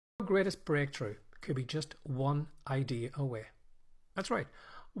Greatest breakthrough could be just one idea away. That's right.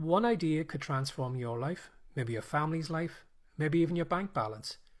 One idea could transform your life, maybe your family's life, maybe even your bank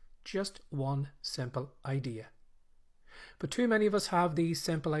balance. Just one simple idea. But too many of us have these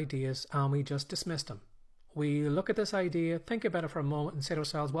simple ideas and we just dismiss them. We look at this idea, think about it for a moment and say to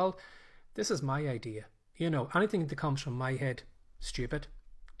ourselves, well, this is my idea. Anything that comes from my head, stupid,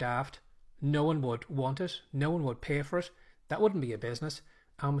 daft, no one would want it, no one would pay for it, that wouldn't be a business.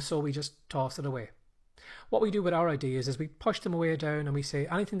 So we just toss it away. What we do with our ideas is we push them away down and we say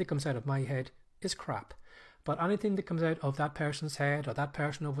anything that comes out of my head is crap. But anything that comes out of that person's head or that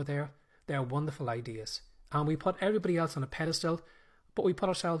person over there, they're wonderful ideas. And we put everybody else on a pedestal, but we put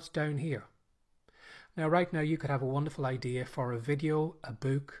ourselves down here. Now, right now, you could have a wonderful idea for a video, a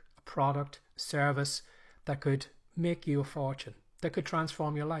book, a product, a service that could make you a fortune, that could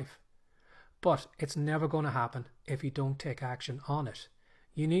transform your life. But it's never going to happen if you don't take action on it.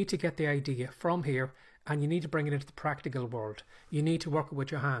 You need to get the idea from here and you need to bring it into the practical world. You need to work it with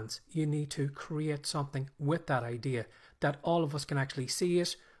your hands. You need to create something with that idea that all of us can actually see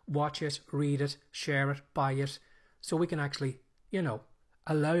it, watch it, read it, share it, buy it, so we can actually,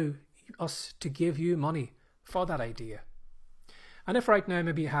 allow us to give you money for that idea. And if right now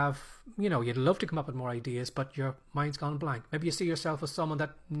maybe you have, you'd love to come up with more ideas, but your mind's gone blank. Maybe you see yourself as someone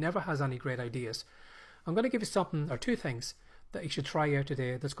that never has any great ideas. I'm going to give you something or two things that you should try out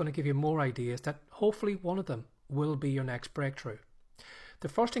today that's going to give you more ideas that hopefully one of them will be your next breakthrough. The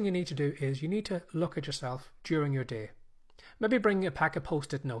first thing you need to do is you need to look at yourself during your day. Maybe bring a pack of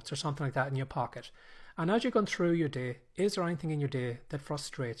post-it notes or something like that in your pocket. And as you're going through your day, is there anything in your day that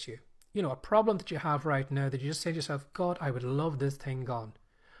frustrates you? A problem that you have right now that you just say to yourself, God, I would love this thing gone.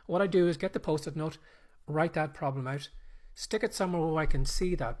 What I do is get the post-it note, write that problem out, stick it somewhere where I can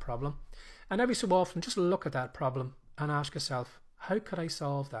see that problem, and every so often just look at that problem and ask yourself, how could I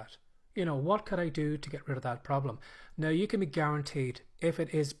solve that? What could I do to get rid of that problem? Now, you can be guaranteed if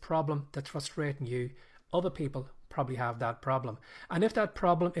it is a problem that's frustrating you, other people probably have that problem. And if that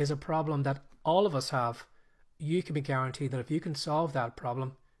problem is a problem that all of us have, you can be guaranteed that if you can solve that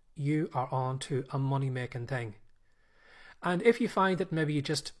problem, you are on to a money-making thing. And if you find that maybe you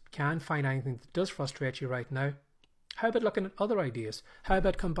just can't find anything that does frustrate you right now, how about looking at other ideas? How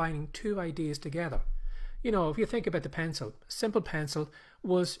about combining two ideas together? If you think about the pencil, a simple pencil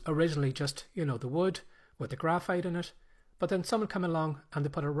was originally just, the wood with the graphite in it, but then someone came along and they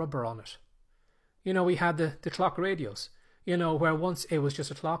put a rubber on it. We had the clock radios, where once it was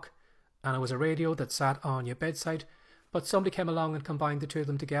just a clock and it was a radio that sat on your bedside, but somebody came along and combined the two of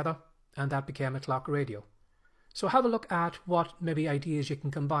them together and that became a clock radio. So have a look at what maybe ideas you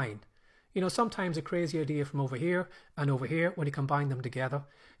can combine. Sometimes a crazy idea from over here and over here, when you combine them together,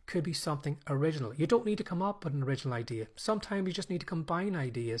 could be something original. You don't need to come up with an original idea. Sometimes you just need to combine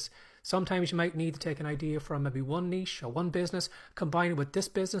ideas. Sometimes you might need to take an idea from maybe one niche or one business, combine it with this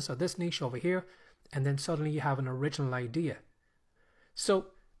business or this niche over here, and then suddenly you have an original idea. So,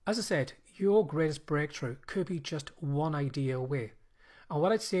 as I said, your greatest breakthrough could be just one idea away. And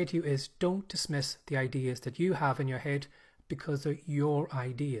what I'd say to you is don't dismiss the ideas that you have in your head because they're your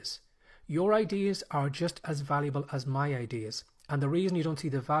ideas. Your ideas are just as valuable as my ideas. And the reason you don't see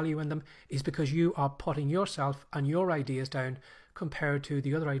the value in them is because you are putting yourself and your ideas down compared to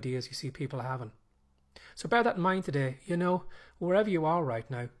the other ideas you see people having. So bear that in mind today. Wherever you are right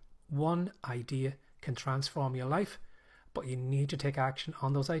now, one idea can transform your life, but you need to take action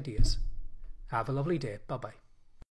on those ideas. Have a lovely day. Bye-bye.